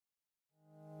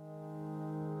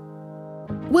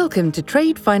Welcome to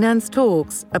Trade Finance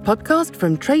Talks, a podcast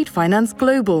from Trade Finance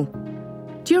Global.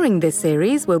 During this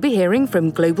series, we'll be hearing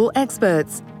from global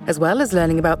experts, as well as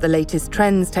learning about the latest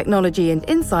trends, technology, and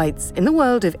insights in the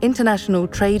world of international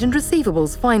trade and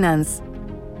receivables finance.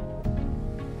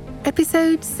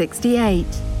 Episode 68.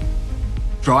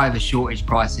 Driver shortage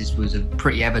crisis was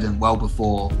pretty evident well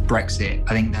before Brexit.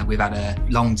 I think that we've had a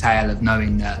long tail of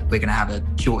knowing that we're going to have a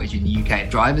shortage in the UK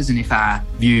of drivers. And if our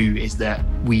view is that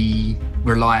we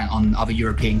rely on other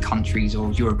European countries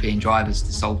or European drivers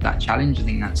to solve that challenge, I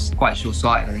think that's quite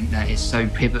short-sighted. I think that it's so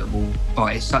pivotal,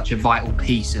 or it's such a vital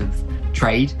piece of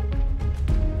trade.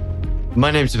 My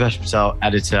name is Devesh Patel,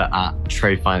 editor at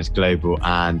Trade Finance Global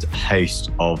and host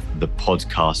of the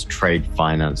podcast Trade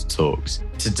Finance Talks.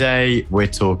 Today, we're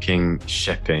talking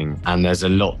shipping, and there's a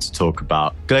lot to talk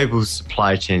about. Global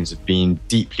supply chains have been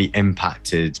deeply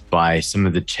impacted by some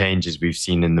of the changes we've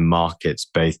seen in the markets,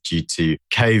 both due to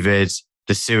COVID,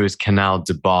 the Suez Canal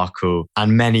debacle,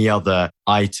 and many other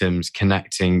items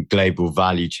connecting global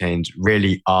value chains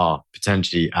really are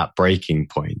potentially at breaking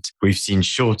point. We've seen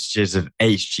shortages of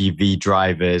HGV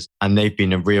drivers, and they've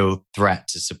been a real threat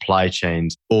to supply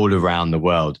chains all around the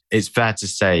world. It's fair to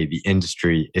say the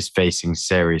industry is facing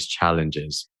serious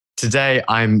challenges. Today,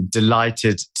 I'm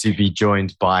delighted to be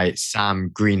joined by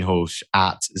Sam Greenhalgh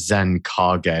at Zen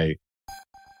Cargo.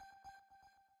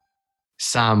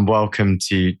 Sam, welcome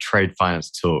to Trade Finance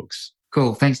Talks.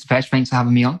 Cool. Thanks, Depesh. Thanks for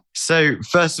having me on. So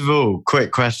first of all,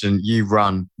 quick question. You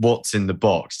run What's in the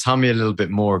Box. Tell me a little bit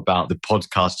more about the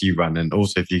podcast you run. And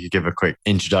also if you could give a quick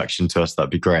introduction to us, that'd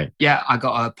be great. Yeah, I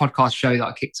got a podcast show that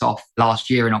I kicked off last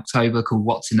year in October called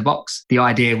What's in the Box. The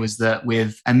idea was that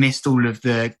amidst all of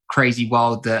the crazy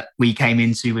world that we came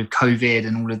into with COVID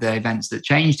and all of the events that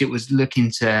changed, it was looking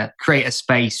to create a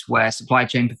space where supply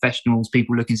chain professionals,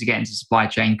 people looking to get into supply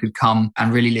chain, could come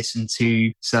and really listen to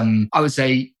some, I would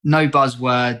say, no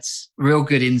buzzwords, real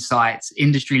good insights,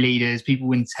 industry leaders,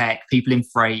 people in tech, people in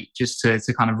freight, just to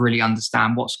kind of really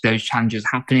understand what's those challenges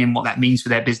happening, what that means for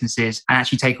their businesses, and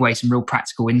actually take away some real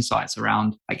practical insights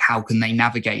around like how can they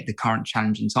navigate the current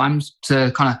challenging times.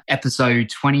 To kind of episode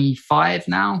 25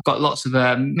 now, got lots of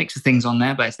a mix of things on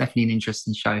there, but it's definitely an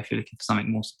interesting show if you're looking for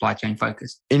something more supply chain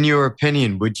focused. In your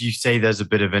opinion, would you say there's a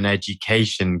bit of an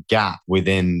education gap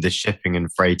within the shipping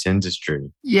and freight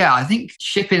industry? Yeah, I think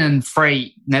shipping and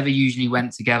freight never usually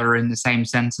went together in the same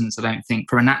sentence, I don't think,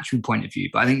 from a natural point of view.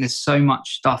 But I think there's so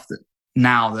much stuff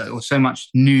or so much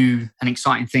new and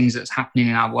exciting things that's happening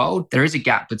in our world. There is a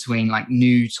gap between like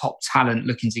new top talent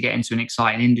looking to get into an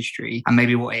exciting industry and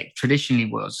maybe what it traditionally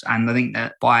was. And I think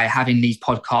that by having these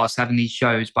podcasts, having these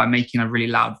shows, by making a really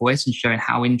loud voice and showing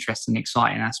how interesting and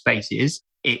exciting our space is,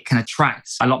 it can attract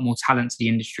a lot more talent to the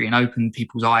industry and open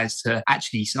people's eyes to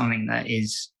actually something that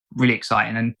is really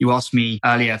exciting. And you asked me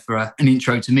earlier for an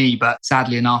intro to me, but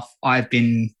sadly enough,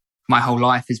 my whole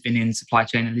life has been in supply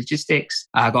chain and logistics.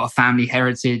 I got a family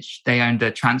heritage. They owned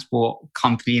a transport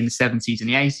company in the 70s and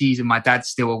the 80s, and my dad's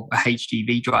still a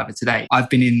HGV driver today. I've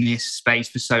been in this space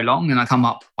for so long, and I come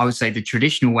up, I would say, the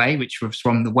traditional way, which was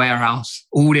from the warehouse,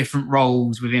 all different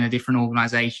roles within a different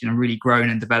organization, and really grown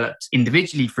and developed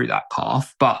individually through that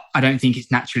path. But I don't think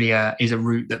it's naturally is a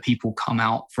route that people come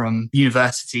out from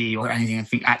university or anything and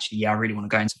think, actually, yeah, I really want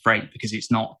to go into freight, because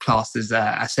it's not classed as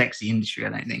a sexy industry, I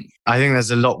don't think. I think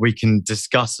there's a lot we can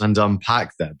discuss and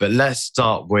unpack there, but let's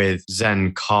start with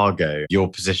Zen Cargo. Your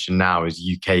position now is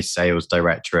UK Sales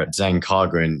Director at Zen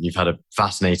Cargo, and you've had a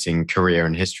fascinating career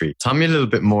and history. Tell me a little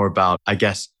bit more about, I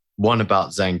guess, one,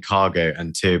 about Zen Cargo,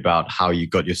 and two, about how you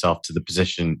got yourself to the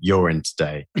position you're in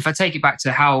today. If I take it back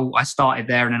to how I started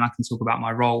there, and then I can talk about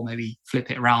my role, maybe flip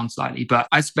it around slightly. But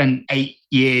I spent 8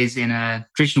 years in a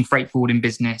traditional freight forwarding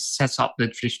business, set up the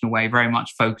traditional way, very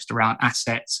much focused around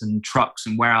assets and trucks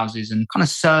and warehouses and kind of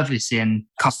servicing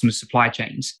customer supply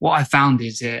chains. What I found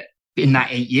is that in that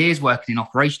 8 years working in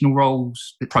operational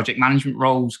roles, the project management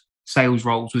roles, sales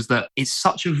roles, was that it's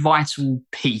such a vital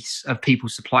piece of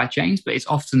people's supply chains, but it's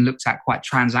often looked at quite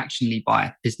transactionally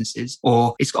by businesses,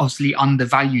 or it's obviously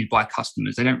undervalued by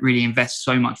customers. They don't really invest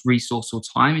so much resource or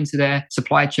time into their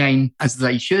supply chain as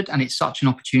they should. And it's such an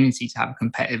opportunity to have a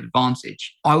competitive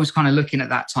advantage. I was kind of looking at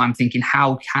that time thinking,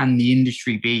 how can the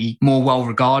industry be more well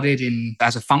regarded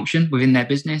as a function within their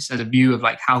business, as a view of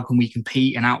like, how can we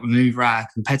compete and outmaneuver our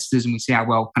competitors? And we see how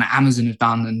well kind of Amazon have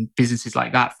done and businesses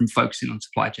like that from focusing on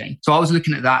supply chain. So I was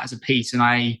looking at that as a piece, and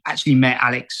I actually met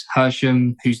Alex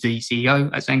Hersham, who's the CEO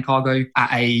at Zen Cargo, at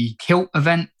a Kilt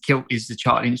event Kilt is the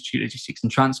Chartered Institute of Logistics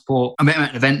and Transport. I met him at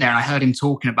an event there and I heard him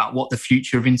talking about what the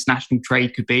future of international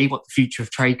trade could be, what the future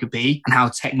of trade could be, and how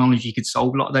technology could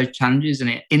solve a lot of those challenges. And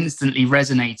it instantly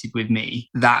resonated with me.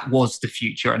 That was the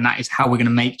future, and that is how we're going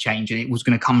to make change. And it was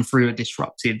going to come through a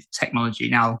disruptive technology.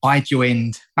 Now, I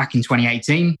joined back in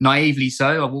 2018, naively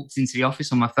so. I walked into the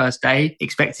office on my first day,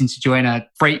 expecting to join a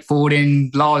freight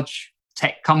forwarding, large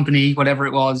tech company, whatever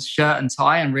it was, shirt and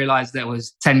tie, and realized there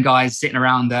was 10 guys sitting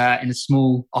around there in a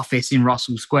small office in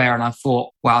Russell Square. And I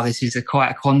thought, wow, this is quite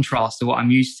a contrast to what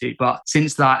I'm used to. But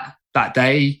since that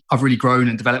day, I've really grown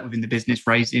and developed within the business,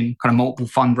 raising kind of multiple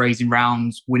fundraising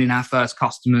rounds, winning our first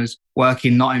customers,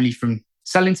 working not only from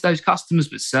selling to those customers,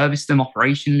 but service them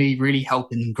operationally, really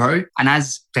helping them grow. And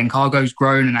as Zencargo's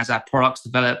grown and as our products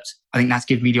developed, I think that's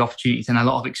given me the opportunity and a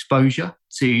lot of exposure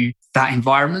to that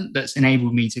environment that's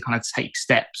enabled me to kind of take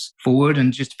steps forward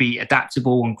and just be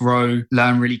adaptable and grow,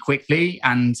 learn really quickly.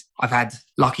 And I've had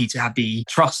lucky to have the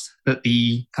trust that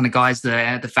the kind of guys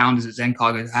there, the founders at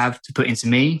Zencargo have to put into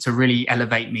me to really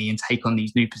elevate me and take on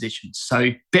these new positions.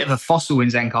 So bit of a fossil in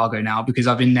Zencargo now because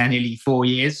I've been there nearly 4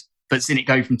 years, but seen it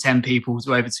go from 10 people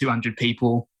to over 200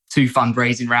 people, 2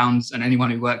 fundraising rounds, and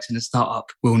anyone who works in a startup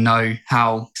will know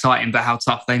how exciting but how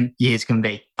tough them years can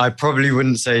be. I probably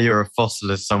wouldn't say you're a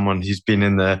fossil as someone who's been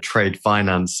in the trade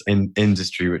finance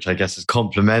industry, which I guess is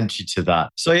complementary to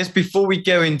that. So I guess before we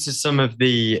go into some of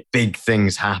the big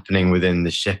things happening within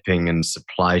the shipping and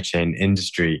supply chain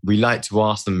industry, we like to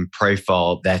ask them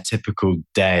profile their typical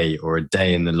day or a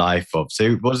day in the life of.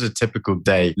 So what does a typical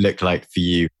day look like for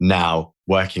you now,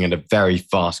 working at a very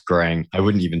fast growing, I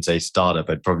wouldn't even say startup,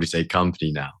 I'd probably say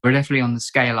company now? We're definitely on the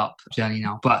scale up journey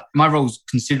now, but my role's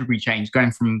considerably changed,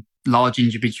 going from large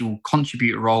individual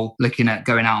contributor role, looking at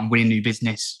going out and winning new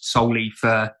business solely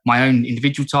for my own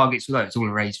individual targets, although it's all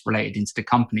related into the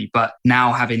company. But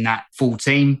now having that full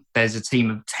team, there's a team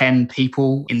of 10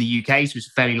 people in the UK, so it's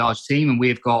a fairly large team, and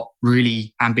we've got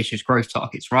really ambitious growth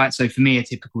targets, right? So for me, a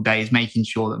typical day is making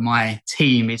sure that my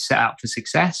team is set up for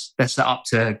success. They're set up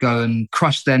to go and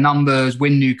crush their numbers,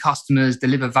 win new customers,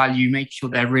 deliver value, make sure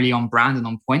they're really on brand and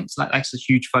on point. So that's a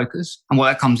huge focus. And what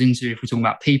that comes into, if we're talking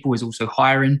about people, is also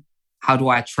hiring. How do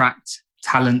I attract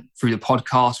talent through the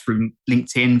podcast, through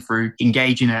LinkedIn, through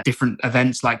engaging at different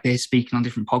events like this, speaking on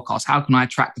different podcasts? How can I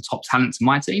attract the top talent to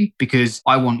my team? Because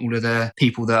I want all of the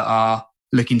people that are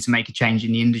looking to make a change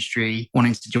in the industry,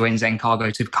 wanting to join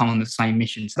Zencargo to come on the same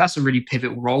mission. So that's a really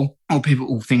pivotal role or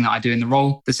pivotal thing that I do in the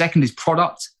role. The second is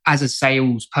product. As a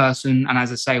salesperson and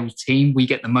as a sales team, we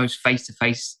get the most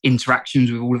face-to-face interactions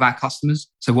with all of our customers.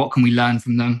 So what can we learn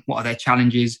from them? What are their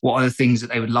challenges? What are the things that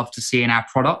they would love to see in our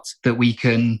product that we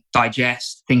can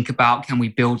digest, think about? Can we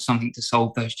build something to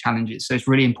solve those challenges? So it's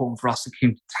really important for us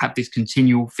to have this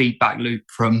continual feedback loop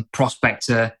from prospect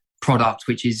to product,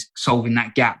 which is solving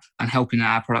that gap and helping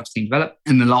our products team develop.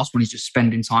 And the last one is just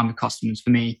spending time with customers.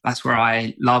 For me, that's where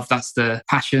I love, that's the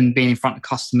passion, being in front of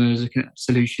customers, looking at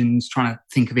solutions, trying to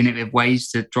think of innovative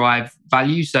ways to drive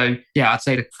value. So yeah, I'd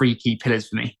say the 3 key pillars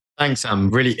for me. Thanks, Sam.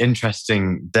 Really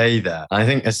interesting day there. I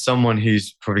think as someone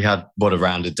who's probably had,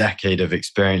 around a decade of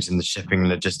experience in the shipping and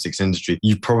logistics industry,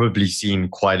 you've probably seen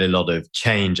quite a lot of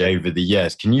change over the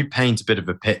years. Can you paint a bit of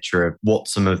a picture of what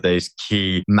some of those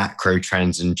key macro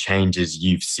trends and changes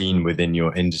you've seen within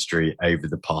your industry over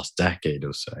the past decade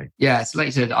or so? Yeah, so like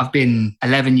you said, I've been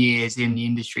 11 years in the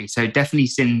industry. So definitely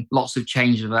seen lots of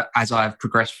change as I've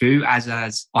progressed through,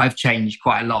 as I've changed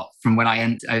quite a lot from when I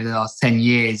entered over the last 10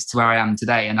 years to where I am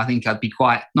today. And I think I'd be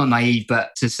quite, not naive, but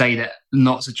to say that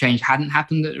lots of change hadn't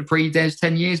happened at the previous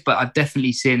 10 years. But I've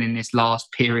definitely seen in this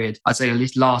last period, I'd say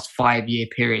this last 5-year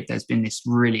period, there's been this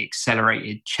really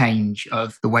accelerated change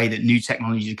of the way that new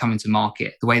technologies are coming to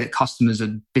market, the way that customers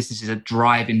and businesses are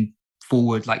driving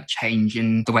forward, like change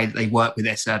in the way that they work with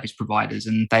their service providers.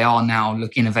 And they are now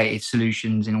looking innovative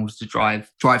solutions in order to drive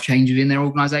change within their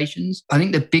organizations. I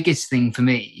think the biggest thing for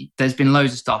me, there's been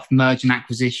loads of stuff, merger and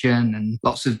acquisition and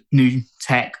lots of new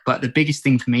tech. But the biggest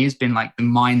thing for me has been like the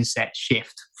mindset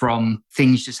shift from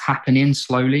things just happening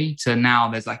slowly to now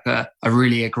there's like a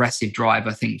really aggressive drive,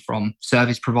 I think, from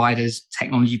service providers,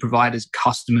 technology providers,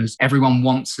 customers. Everyone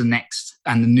wants the next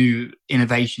and the new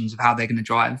innovations of how they're going to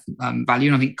drive value.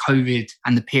 And I think COVID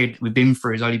and the period that we've been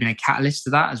through has only been a catalyst to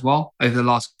that as well. Over the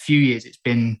last few years, it's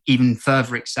been even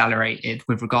further accelerated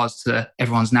with regards to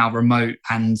everyone's now remote,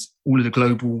 and all of the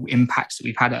global impacts that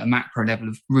we've had at a macro level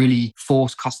have really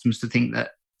forced customers to think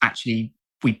that actually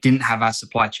we didn't have our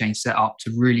supply chain set up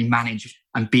to really manage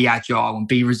and be agile and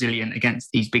be resilient against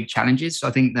these big challenges. So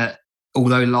I think that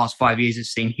although the last 5 years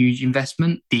has seen huge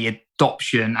investment, the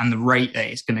adoption and the rate that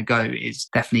it's going to go is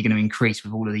definitely going to increase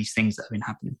with all of these things that have been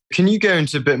happening. Can you go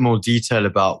into a bit more detail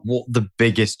about what the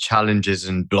biggest challenges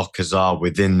and blockers are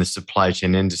within the supply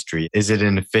chain industry? Is it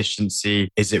inefficiency?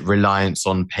 Is it reliance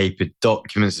on paper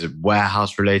documents? Is it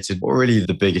warehouse related? What are really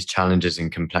the biggest challenges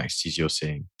and complexities you're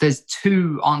seeing? There's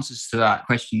two answers to that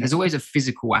question. There's always a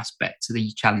physical aspect to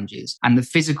these challenges. And the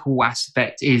physical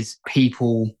aspect is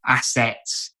people,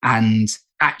 assets, and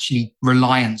actually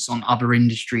reliance on other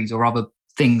industries or other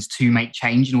things to make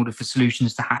change in order for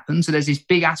solutions to happen. So there's this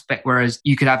big aspect, whereas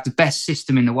you could have the best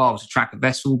system in the world to track a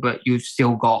vessel, but you've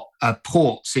still got a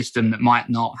port system that might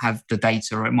not have the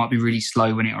data, or it might be really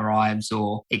slow when it arrives,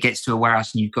 or it gets to a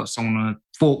warehouse and you've got someone on a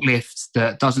forklift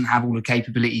that doesn't have all the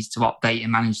capabilities to update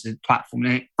and manage the platform,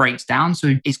 and it breaks down.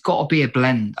 So it's got to be a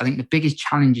blend. I think the biggest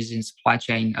challenges in supply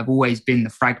chain have always been the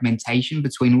fragmentation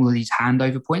between all of these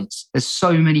handover points. There's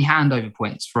so many handover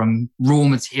points from raw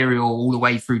material all the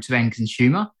way through to end consumer.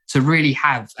 To really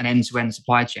have an end-to-end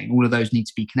supply chain, all of those need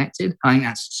to be connected. I think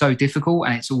that's so difficult,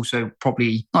 and it's also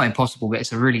probably not impossible, but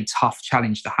it's a really tough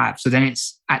challenge to have. So then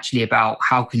it's actually about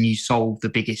how can you solve the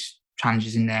biggest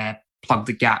challenges in there, plug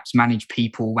the gaps, manage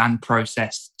people and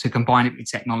process to combine it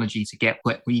with technology to get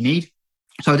what you need.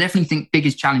 So I definitely think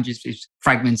biggest challenges is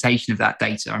fragmentation of that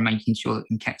data and making sure that we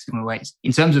can catch it in all ways.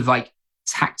 In terms of like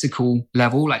tactical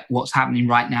level, like what's happening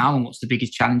right now and what's the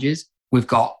biggest challenges, we've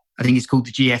got, I think it's called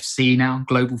the GFC now,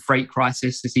 Global Freight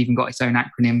Crisis. It's even got its own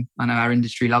acronym. I know our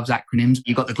industry loves acronyms.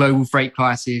 You've got the global freight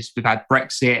crisis. We've had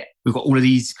Brexit. We've got all of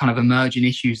these kind of emerging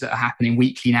issues that are happening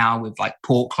weekly now with like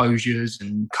port closures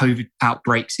and COVID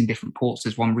outbreaks in different ports.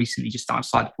 There's one recently just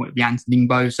outside the point of Yan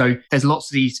Ningbo. So there's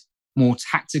lots of these more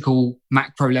tactical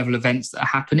macro level events that are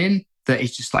happening that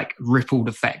is just like rippled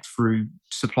effect through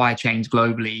supply chains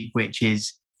globally, which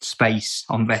is space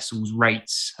on vessels,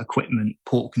 rates, equipment,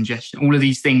 port congestion. All of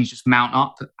these things just mount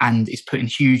up and it's putting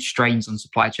huge strains on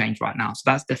supply chains right now. So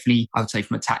that's definitely, I would say,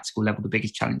 from a tactical level, the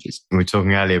biggest challenges. We were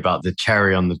talking earlier about the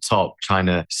cherry on the top,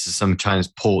 some China's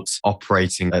ports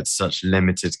operating at such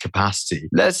limited capacity.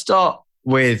 Let's start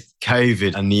with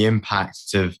COVID and the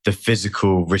impact of the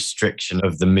physical restriction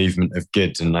of the movement of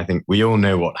goods. And I think we all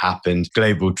know what happened.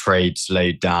 Global trade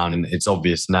slowed down, and it's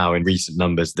obvious now in recent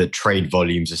numbers that trade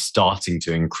volumes are starting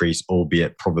to increase,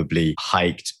 albeit probably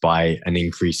hiked by an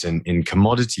increase in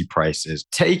commodity prices.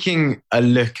 Taking a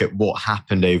look at what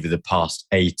happened over the past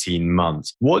 18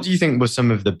 months, what do you think were some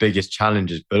of the biggest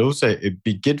challenges? But also, it'd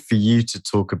be good for you to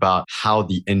talk about how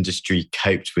the industry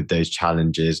coped with those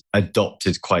challenges,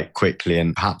 adopted quite quickly,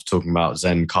 and perhaps talking about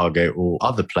Zen Cargo or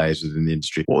other players within the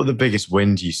industry. What were the biggest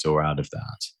wins you saw out of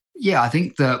that? Yeah, I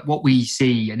think that what we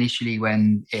see initially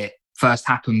when it first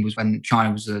happened was when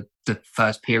China was the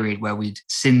first period where we'd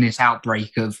seen this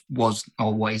outbreak of what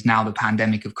is now the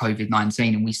pandemic of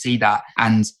COVID-19. And we see that.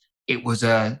 And it was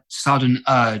a sudden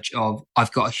urge of,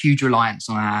 I've got a huge reliance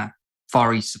on our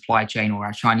Far East supply chain or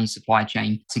our Chinese supply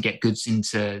chain to get goods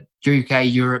into UK,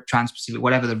 Europe, Trans-Pacific,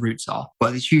 whatever the routes are.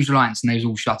 But this huge reliance and they was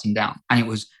all shutting down. And it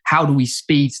was, how do we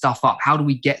speed stuff up? How do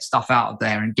we get stuff out of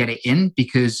there and get it in?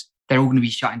 Because they're all going to be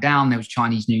shutting down. There was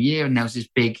Chinese New Year and there was this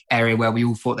big area where we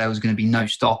all thought there was going to be no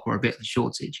stock or a bit of a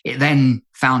shortage. It then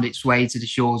found its way to the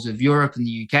shores of Europe and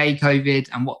the UK, COVID.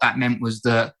 And what that meant was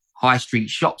that high street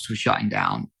shops were shutting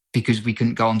down because we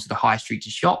couldn't go onto the high street to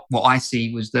shop. What I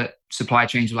see was that supply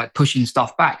chains were like pushing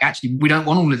stuff back. Actually, we don't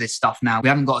want all of this stuff now. We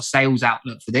haven't got a sales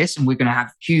outlet for this, and we're going to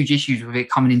have huge issues with it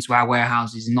coming into our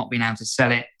warehouses and not being able to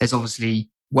sell it. There's obviously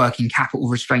working capital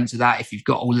restraints to that. If you've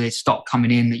got all of this stock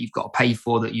coming in that you've got to pay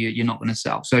for that you're not going to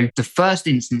sell. So the first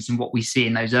instance in what we see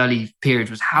in those early periods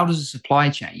was, how does a supply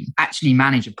chain actually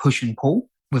manage a push and pull?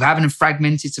 With having a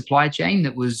fragmented supply chain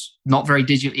that was not very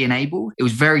digitally enabled, it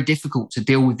was very difficult to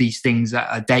deal with these things at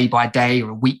a day by day or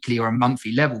a weekly or a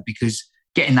monthly level, because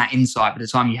getting that insight by the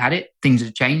time you had it, things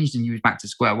had changed and you was back to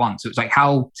square one. So it's like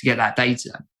how to get that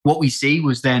data. What we see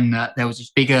was then that there was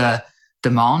this bigger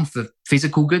demand for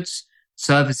physical goods.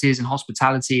 Services and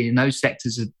hospitality in those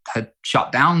sectors had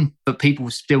shut down, but people were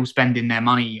still spending their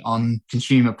money on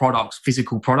consumer products,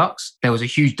 physical products. There was a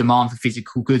huge demand for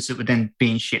physical goods that were then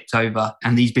being shipped over,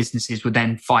 and these businesses were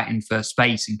then fighting for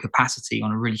space and capacity on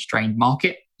a really strained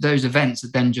market. Those events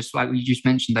had then, just like we just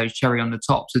mentioned, those cherry on the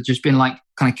tops, had just been like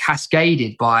kind of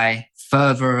cascaded by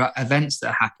further events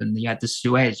that happened. You had the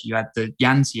Suez, you had the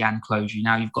Yantian closure,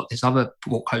 now you've got this other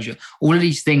port closure. All of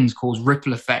these things cause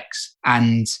ripple effects,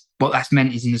 and what that's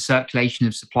meant is in the circulation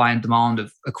of supply and demand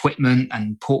of equipment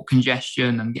and port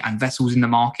congestion and vessels in the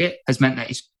market has meant that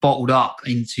it's bottled up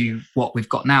into what we've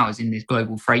got now, is in this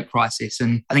global freight crisis.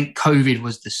 And I think COVID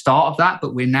was the start of that,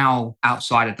 but we're now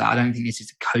outside of that. I don't think this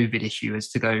is a COVID issue as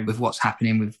to go with what's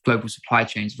happening with global supply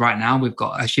chains. Right now, we've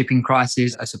got a shipping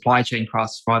crisis, a supply chain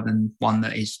crisis, rather than one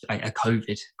that is a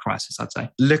COVID crisis, I'd say.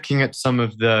 Looking at some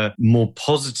of the more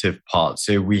positive parts,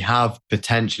 so we have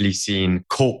potentially seen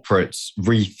corporates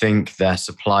rethink their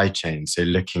supply chain. So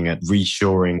looking at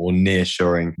reshoring or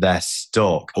nearshoring their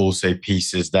stock, also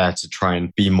pieces there to try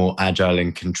and be more agile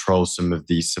and control some of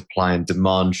these supply and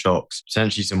demand shocks.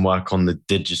 Potentially some work on the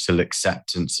digital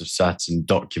acceptance of certain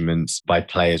documents by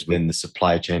players within the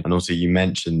supply chain. And also you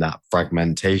mentioned that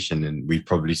fragmentation, and we've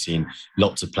probably seen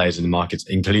lots of players in the markets,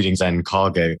 including Zen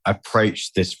Cargo,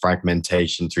 approach this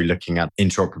fragmentation through looking at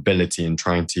interoperability and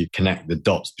trying to connect the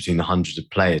dots between the hundreds of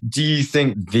players. Do you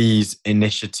think these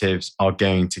initiatives are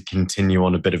going to continue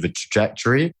on a bit of a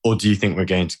trajectory, or do you think we're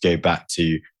going to go back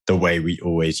to the way we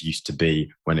always used to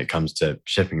be when it comes to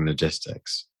shipping and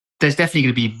logistics? There's definitely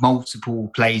going to be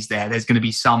multiple plays there. There's going to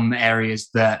be some areas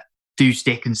that do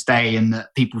stick and stay and that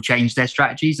people change their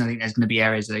strategies. I think there's going to be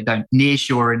areas that they don't.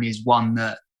 Nearshoring is one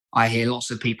that I hear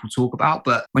lots of people talk about,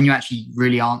 but when you actually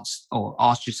really ask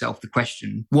yourself the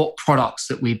question, what products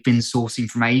that we've been sourcing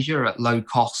from Asia at low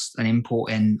cost and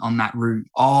importing on that route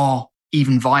are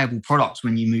even viable products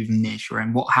when you move them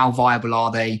nearshoring? How viable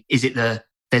are they? Is it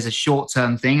there's a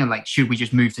short-term thing, and like, should we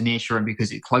just move to nearshoring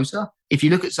because it's closer? If you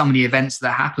look at some of the events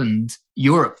that happened,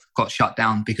 Europe got shut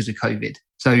down because of COVID.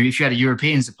 So if you had a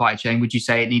European supply chain, would you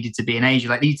say it needed to be in Asia?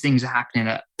 Like, these things are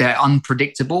happening, they're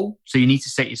unpredictable. So you need to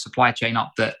set your supply chain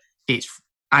up that it's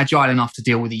agile enough to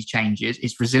deal with these changes.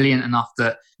 It's resilient enough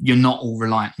that you're not all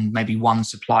reliant on maybe one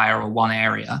supplier or one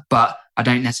area. But I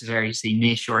don't necessarily see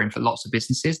nearshoring for lots of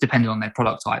businesses, depending on their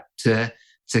product type, to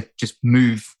just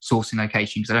move sourcing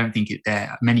location, because I don't think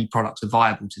many products are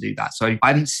viable to do that. So I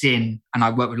haven't seen, and I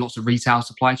work with lots of retail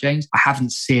supply chains, I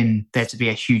haven't seen there to be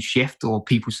a huge shift, or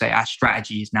people say our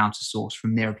strategy is now to source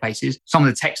from nearer places. Some of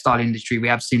the textile industry, we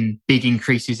have seen big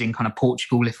increases in kind of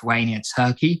Portugal, Lithuania,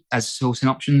 Turkey as sourcing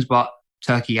options, but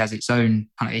Turkey has its own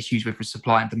kind of issues with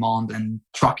supply and demand, and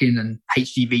trucking and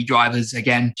HGV drivers,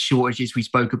 again, shortages we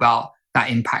spoke about. That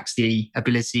impacts the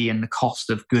ability and the cost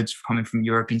of goods coming from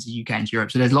Europe into the UK and Europe.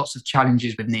 So there's lots of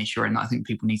challenges with nearshoring that I think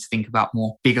people need to think about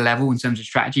more bigger level in terms of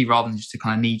strategy, rather than just a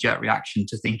kind of knee-jerk reaction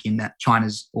to thinking that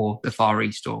China's or the Far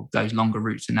East or those longer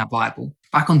routes are now viable.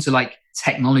 Back onto like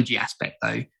technology aspect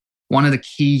though, one of the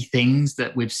key things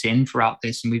that we've seen throughout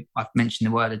this, and I've mentioned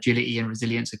the word agility and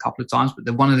resilience a couple of times,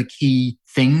 but one of the key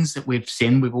things that we've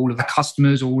seen with all of the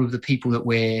customers, all of the people that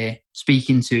we're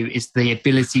speaking to, is the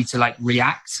ability to like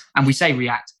react. And we say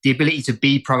react, the ability to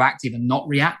be proactive and not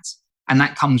react. And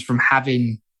that comes from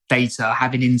having data,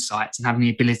 having insights, and having the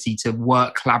ability to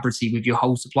work collaboratively with your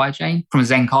whole supply chain. From a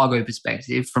Zen Cargo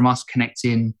perspective, from us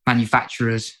connecting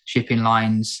manufacturers, shipping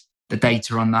lines, the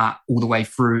data on that all the way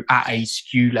through at a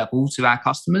SKU level to our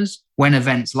customers. When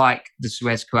events like the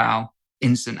Suez Canal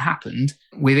incident happened,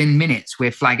 within minutes,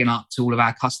 we're flagging up to all of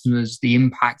our customers the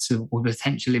impact or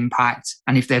potential impact.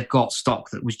 And if they've got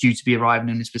stock that was due to be arriving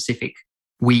in a specific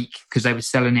week because they were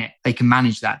selling it, they can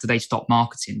manage that. Do they stop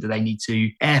marketing? Do they need to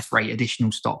air freight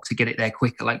additional stock to get it there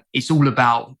quicker? Like, it's all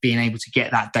about being able to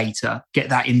get that data, get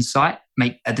that insight,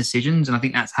 make decisions. And I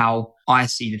think that's how I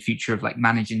see the future of like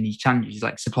managing these challenges.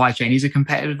 Like, supply chain is a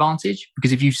competitive advantage,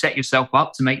 because if you set yourself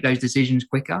up to make those decisions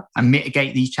quicker and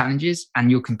mitigate these challenges, and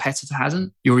your competitor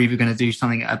hasn't, you're either going to do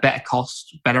something at a better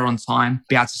cost, better on time,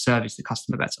 be able to service the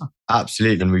customer better.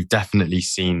 Absolutely. And we've definitely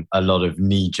seen a lot of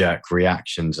knee-jerk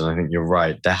reactions. And I think you're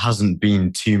right. There hasn't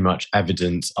been too much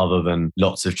evidence other than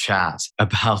lots of chat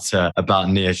about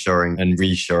nearshoring and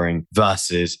reshoring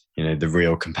versus, the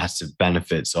real competitive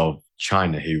benefits of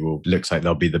China, who looks like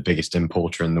they'll be the biggest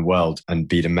importer in the world and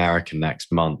beat America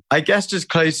next month. I guess just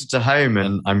closer to home,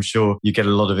 and I'm sure you get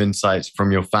a lot of insights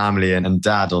from your family and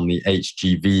dad on the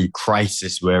HGV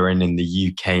crisis we're in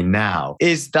the UK now.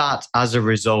 Is that as a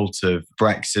result of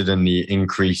Brexit and the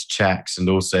increased checks, and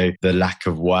also the lack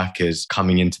of workers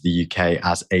coming into the UK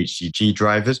as HGV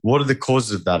drivers? What are the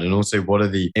causes of that? And also, what are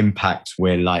the impacts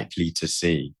we're likely to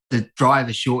see? The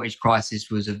driver shortage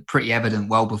crisis was pretty evident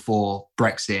well before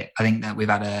Brexit. I think that we've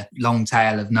had a long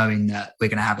tail of knowing that we're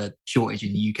going to have a shortage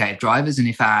in the UK of drivers. And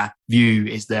if our view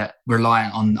is that we're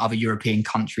reliant on other European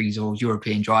countries or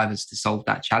European drivers to solve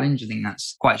that challenge, I think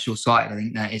that's quite short-sighted. I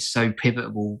think that it's so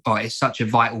pivotal, or it's such a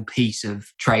vital piece of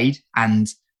trade. And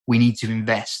we need to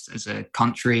invest as a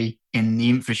country in the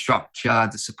infrastructure,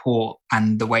 the support,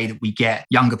 and the way that we get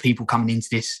younger people coming into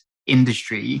this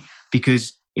industry,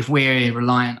 because if we're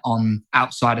reliant on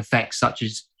outside effects such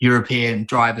as European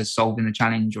drivers solving the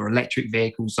challenge or electric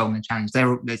vehicles solving the challenge,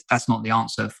 that's not the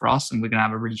answer for us. And we're going to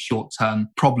have a really short-term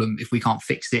problem if we can't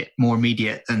fix it more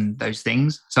immediate than those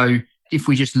things. So if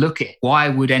we just look at why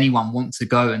would anyone want to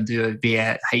go and be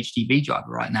a HGV driver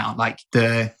right now? Like,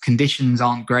 the conditions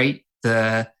aren't great,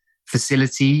 the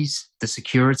facilities, the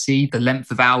security, the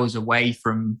length of hours away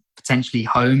from potentially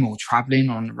home or traveling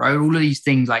on the road, all of these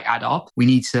things like add up. We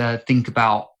need to think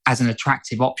about, as an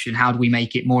attractive option, how do we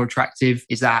make it more attractive?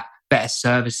 Is that better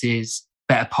services,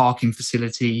 better parking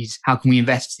facilities? How can we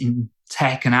invest in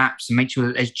tech and apps and make sure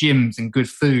that there's gyms and good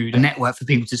food, a network for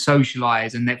people to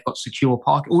socialize, and they've got secure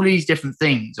park? All of these different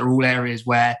things are all areas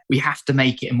where we have to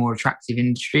make it a more attractive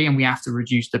industry, and we have to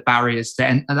reduce the barriers to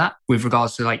enter that with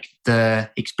regards to like the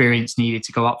experience needed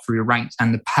to go up through your ranks,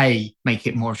 and the pay, make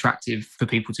it more attractive for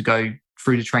people to go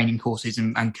through the training courses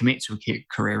and commit to a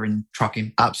career in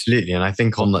trucking. Absolutely. And I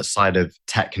think on that side of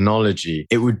technology,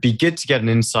 it would be good to get an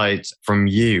insight from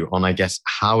you on, I guess,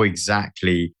 how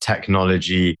exactly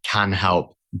technology can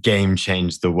help game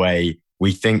change the way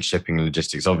we think shipping and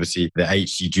logistics. Obviously, the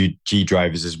HGV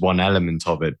drivers is one element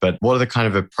of it, but what are the kind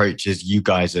of approaches you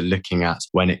guys are looking at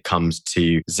when it comes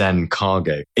to Zen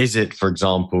Cargo? Is it, for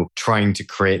example, trying to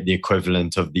create the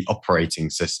equivalent of the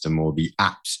operating system or the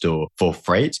app store for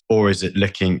freight? Or is it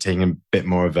taking a bit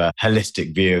more of a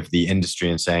holistic view of the industry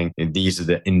and saying, these are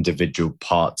the individual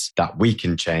parts that we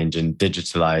can change and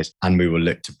digitalize, and we will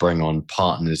look to bring on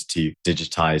partners to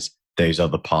digitize those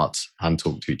other parts and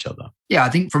talk to each other? Yeah, I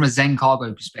think from a Zen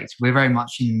Cargo perspective, we're very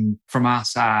much from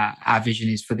us, our vision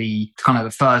is for the kind of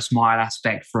the first mile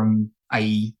aspect from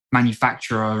a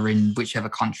manufacturer in whichever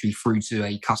country through to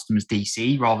a customer's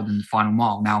DC rather than the final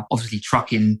mile. Now, obviously,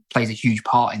 trucking plays a huge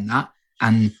part in that.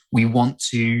 And we want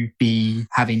to be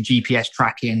having GPS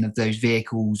tracking of those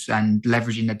vehicles and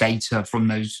leveraging the data from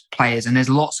those players. And there's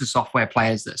lots of software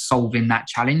players that are solving that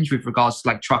challenge with regards to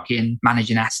like trucking,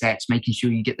 managing assets, making sure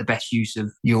you get the best use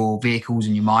of your vehicles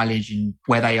and your mileage and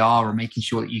where they are, and making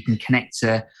sure that you can connect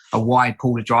to a wide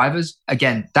pool of drivers.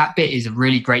 Again, that bit is a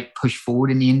really great push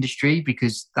forward in the industry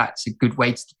because that's a good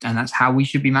way to, and that's how we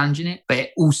should be managing it. But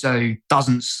it also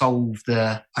doesn't solve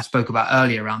I spoke about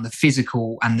earlier around the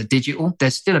physical and the digital.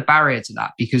 There's still a barrier to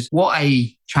that because what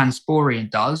a Transporean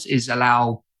does is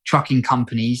allow trucking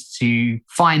companies to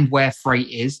find where freight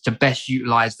is to best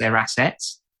utilize their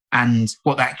assets. And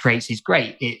what that creates is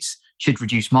great. It should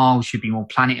reduce miles, should be more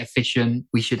planet efficient.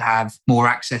 We should have more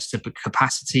access to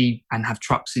capacity and have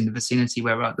trucks in the vicinity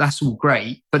where that's all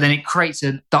great. But then it creates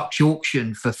a Dutch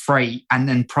auction for freight, and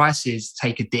then prices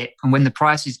take a dip. And when the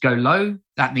prices go low,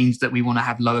 that means that we want to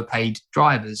have lower paid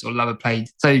drivers or lower paid.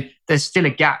 So there's still a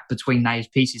gap between those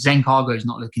pieces. Zen Cargo is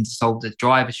not looking to solve the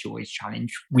driver shortage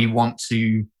challenge. We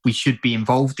should be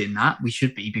involved in that. We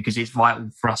should be, because it's vital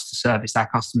for us to service our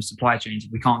customer supply chains.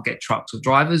 If we can't get trucks or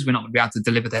drivers, we're not going to be able to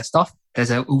deliver their stuff. There's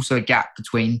also a gap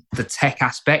between the tech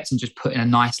aspects and just putting a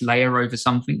nice layer over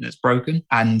something that's broken,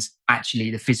 and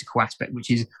actually the physical aspect,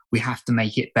 which is we have to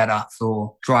make it better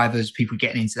for drivers, people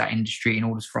getting into that industry, in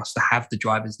order for us to have the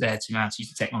drivers there to know how to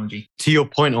use the technology. To your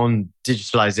point on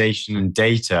digitalization and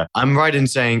data, I'm right in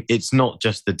saying it's not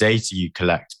just the data you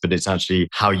collect, but it's actually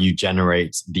how you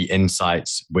generate the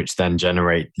insights, which then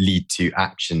lead to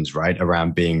actions, right,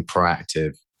 around being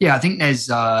proactive. Yeah, I think there's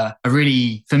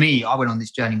for me, I went on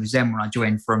this journey with Zen when I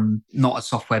joined from not a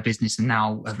software business and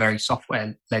now a very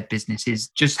software-led business, is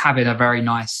just having a very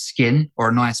nice skin or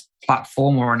a nice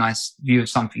platform or a nice view of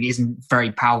something isn't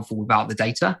very powerful without the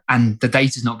data. And the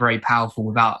data is not very powerful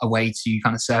without a way to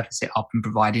kind of surface it up and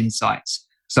provide insights.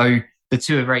 So the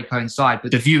two are very coincide,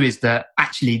 but the view is that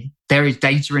actually there is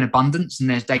data in abundance and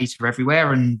there's data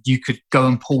everywhere, and you could go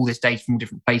and pull this data from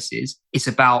different places. It's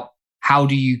about how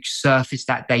do you surface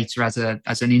that data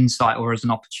as an insight or as an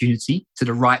opportunity to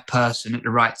the right person at the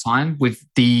right time, with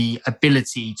the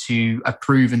ability to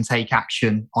approve and take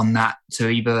action on that to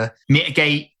either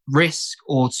mitigate risk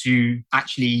or to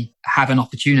actually have an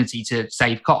opportunity to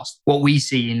save cost. What we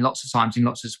see in lots of times in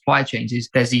lots of supply chains is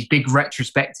there's these big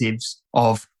retrospectives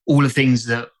of all the things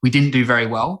that we didn't do very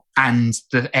well and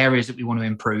the areas that we want to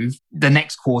improve. The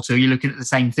next quarter, you're looking at the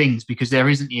same things because there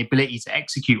isn't the ability to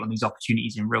execute on these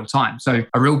opportunities in real time. So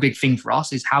a real big thing for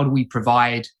us is how do we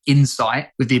provide insight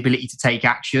with the ability to take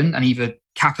action and either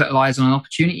capitalize on an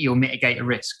opportunity or mitigate a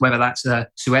risk, whether that's a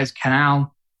Suez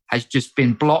Canal has just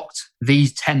been blocked.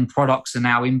 These 10 products are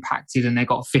now impacted and they've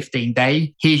got a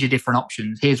 15-day. Here's your different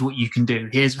options. Here's what you can do.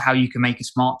 Here's how you can make a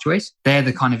smart choice. They're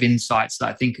the kind of insights that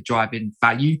I think are driving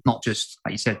value, not just,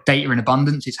 like you said, data in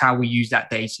abundance. It's how we use that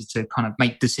data to kind of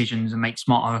make decisions and make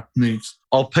smarter moves.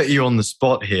 I'll put you on the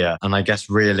spot here. And I guess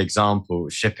real example,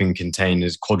 shipping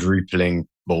containers quadrupling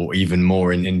or even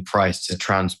more in price to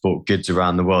transport goods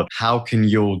around the world. How can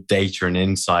your data and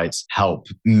insights help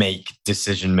make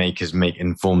decision makers make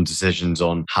informed decisions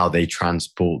on how they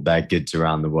transport their goods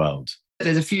around the world?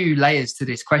 There's a few layers to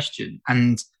this question.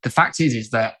 And the fact is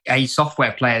that a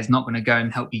software player is not going to go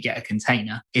and help you get a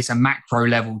container. It's a macro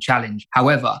level challenge.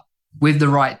 However, with the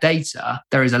right data,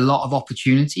 there is a lot of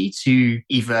opportunity to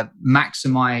either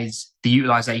maximize the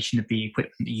utilization of the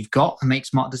equipment that you've got and make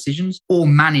smart decisions, or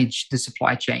manage the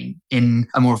supply chain in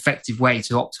a more effective way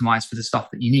to optimize for the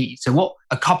stuff that you need. So what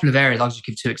a couple of areas, I'll just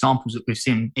give 2 examples that we've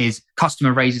seen, is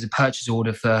customer raises a purchase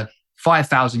order for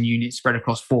 5,000 units spread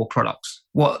across 4 products.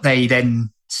 What they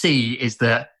then see is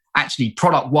that actually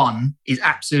product 1 is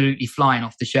absolutely flying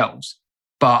off the shelves,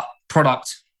 but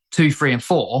product 2, 3, and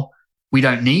 4, we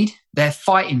don't need. They're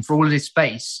fighting for all of this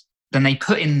space. Then they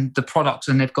put in the products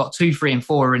and they've got 2, 3, and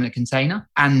 4 in a container,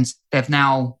 and they've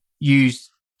now used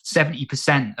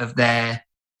 70% of their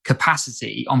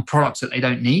capacity on products that they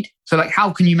don't need. So like,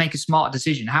 how can you make a smart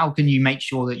decision? How can you make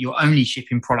sure that you're only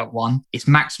shipping product 1? It's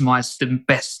maximized the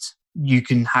best you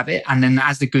can have it. And then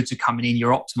as the goods are coming in,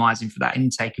 you're optimizing for that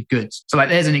intake of goods. So like,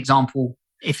 there's an example.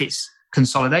 If it's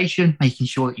consolidation, making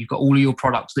sure that you've got all of your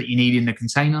products that you need in the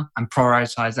container and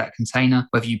prioritize that container,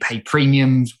 whether you pay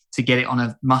premiums to get it on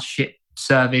a must ship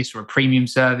service or a premium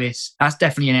service. That's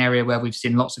definitely an area where we've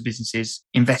seen lots of businesses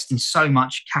investing so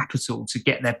much capital to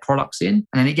get their products in,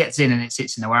 and then it gets in and it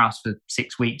sits in the warehouse for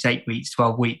 6 weeks, 8 weeks,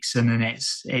 12 weeks, and then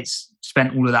it's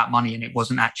spent all of that money and it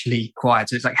wasn't actually required.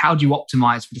 So it's like, how do you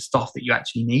optimize for the stuff that you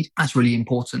actually need? That's really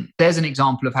important. There's an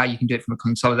example of how you can do it from a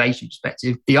consolidation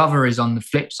perspective. The other is on the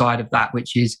flip side of that,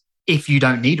 which is if you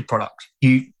don't need a product,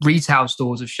 retail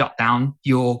stores have shut down,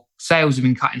 your sales have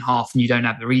been cut in half and you don't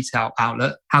have the retail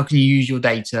outlet. How can you use your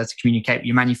data to communicate with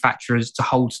your manufacturers to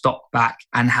hold stock back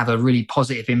and have a really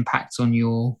positive impact on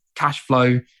your cash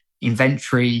flow,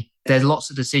 inventory? There's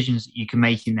lots of decisions that you can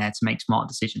make in there to make smart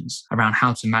decisions around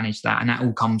how to manage that. And that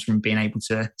all comes from being able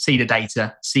to see the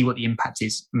data, see what the impact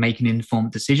is, make an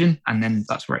informed decision. And then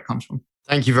that's where it comes from.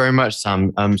 Thank you very much,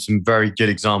 Sam. Some very good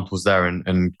examples there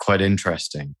and quite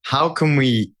interesting. How can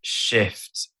we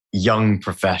shift young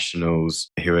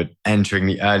professionals who are entering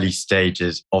the early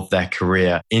stages of their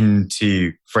career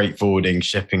into freight forwarding,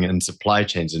 shipping and supply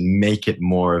chains and make it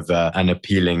more of an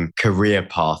appealing career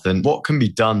path? And what can be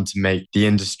done to make the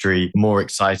industry more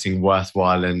exciting,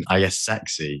 worthwhile and, I guess,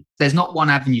 sexy? There's not one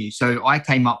avenue. So I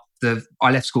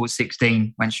left school at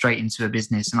 16, went straight into a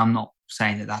business, and I'm not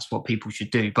saying that that's what people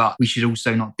should do, but we should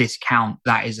also not discount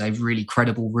that is a really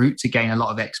credible route to gain a lot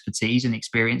of expertise and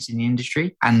experience in the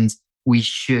industry. And we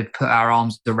should put our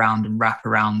arms around and wrap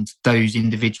around those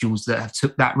individuals that have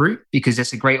took that route, because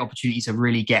it's a great opportunity to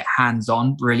really get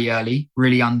hands-on really early,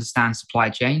 really understand supply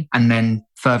chain, and then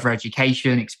further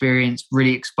education, experience,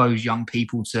 really expose young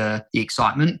people to the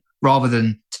excitement, rather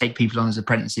than take people on as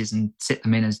apprentices and sit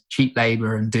them in as cheap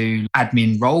labor and do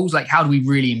admin roles. Like, how do we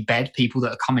really embed people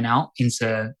that are coming out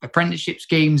into apprenticeship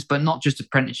schemes, but not just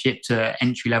apprenticeship to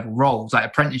entry-level roles, like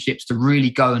apprenticeships to really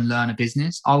go and learn a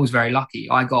business? I was very lucky.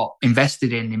 I got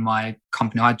invested in my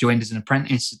company. I joined as an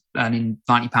apprentice earning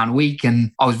 £90 a week,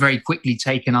 and I was very quickly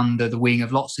taken under the wing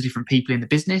of lots of different people in the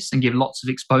business and give lots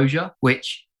of exposure,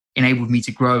 which enabled me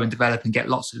to grow and develop and get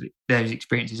lots of those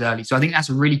experiences early. So I think that's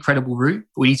a really credible route.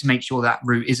 But we need to make sure that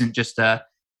route isn't just a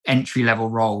entry-level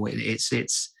role.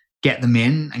 It's get them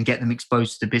in and get them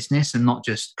exposed to the business, and not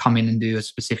just come in and do a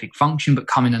specific function, but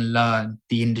come in and learn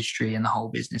the industry and the whole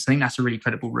business. I think that's a really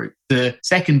credible route. The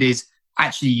second is,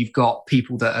 actually, you've got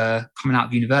people that are coming out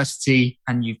of university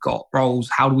and you've got roles.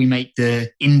 How do we make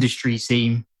the industry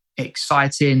seem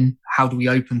exciting? How do we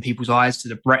open people's eyes to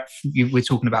the breadth? We're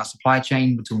talking about supply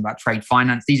chain, we're talking about trade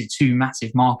finance. These are 2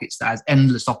 massive markets that has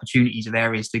endless opportunities of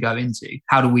areas to go into.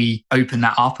 How do we open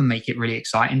that up and make it really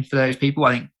exciting for those people?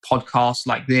 I think podcasts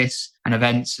like this and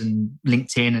events and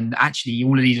LinkedIn, and actually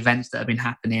all of these events that have been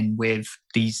happening with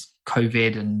these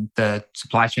COVID and the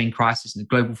supply chain crisis and the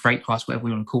global freight crisis, whatever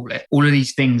we want to call it, all of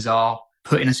these things are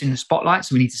putting us in the spotlight.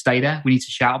 So we need to stay there. We need to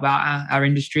shout about our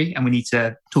industry, and we need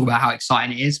to talk about how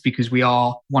exciting it is, because we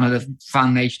are one of the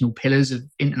foundational pillars of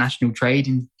international trade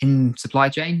in supply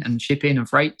chain and shipping and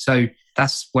freight. So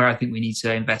that's where I think we need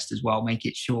to invest as well, make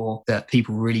it sure that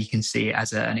people really can see it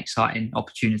as an exciting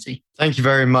opportunity. Thank you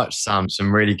very much, Sam.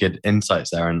 Some really good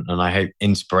insights there, and I hope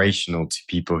inspirational to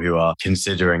people who are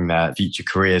considering their future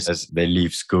careers as they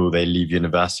leave school, they leave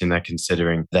university, and they're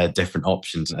considering their different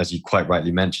options. As you quite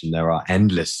rightly mentioned, there are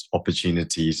endless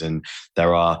opportunities and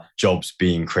there are jobs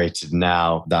being created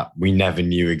now that we never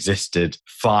knew existed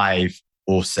 5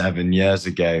 or 7 years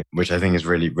ago, which I think is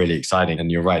really, really exciting.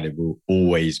 And you're right, it will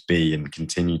always be and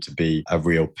continue to be a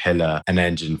real pillar, an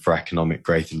engine for economic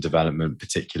growth and development,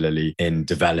 particularly in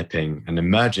developing and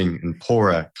emerging and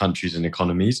poorer countries and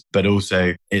economies, but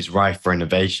also it's rife for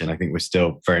innovation. I think we're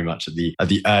still very much at the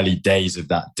early days of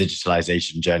that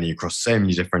digitalization journey across so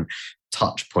many different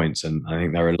touch points. And I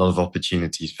think there are a lot of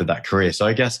opportunities for that career. So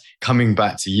I guess coming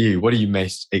back to you, what are you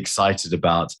most excited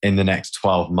about in the next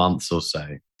 12 months or so?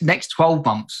 Next 12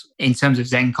 months, in terms of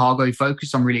Zen Cargo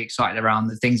focus, I'm really excited around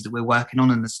the things that we're working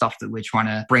on and the stuff that we're trying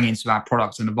to bring into our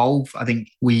products and evolve. I think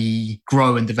we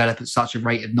grow and develop at such a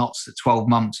rate of knots that 12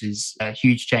 months is a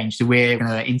huge change. So we're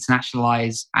going to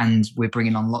internationalize and we're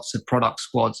bringing on lots of product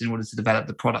squads in order to develop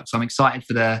the product. So I'm excited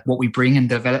for what we bring and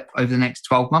develop over the next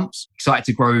 12 months. Excited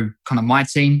to grow kind of my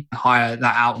team, hire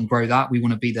that out and grow that. We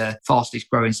want to be the fastest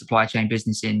growing supply chain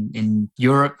business in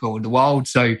Europe or the world.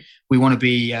 So we want to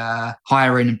be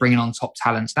hiring and bringing on top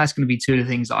talent. So that's going to be two of the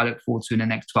things that I look forward to in the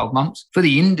next 12 months. For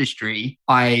the industry,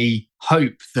 I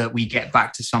hope that we get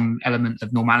back to some element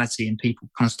of normality and people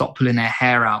kind of stop pulling their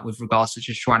hair out with regards to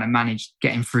just trying to manage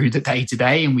getting through the day to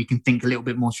day, and we can think a little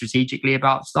bit more strategically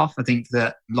about stuff. I think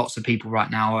that lots of people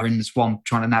right now are in the swamp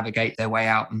trying to navigate their way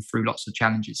out and through lots of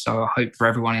challenges. So I hope for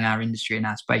everyone in our industry and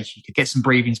our space, you could get some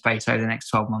breathing space over the next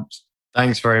 12 months.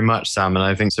 Thanks very much, Sam. And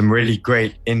I think some really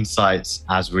great insights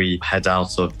as we head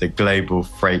out of the global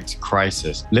freight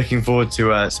crisis. Looking forward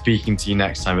to speaking to you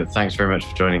next time. But thanks very much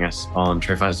for joining us on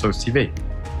Trade Finance Talks TV.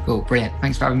 Cool, brilliant.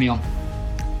 Thanks for having me on.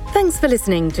 Thanks for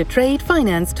listening to Trade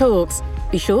Finance Talks.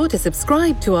 Be sure to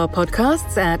subscribe to our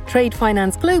podcasts at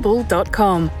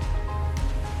tradefinanceglobal.com.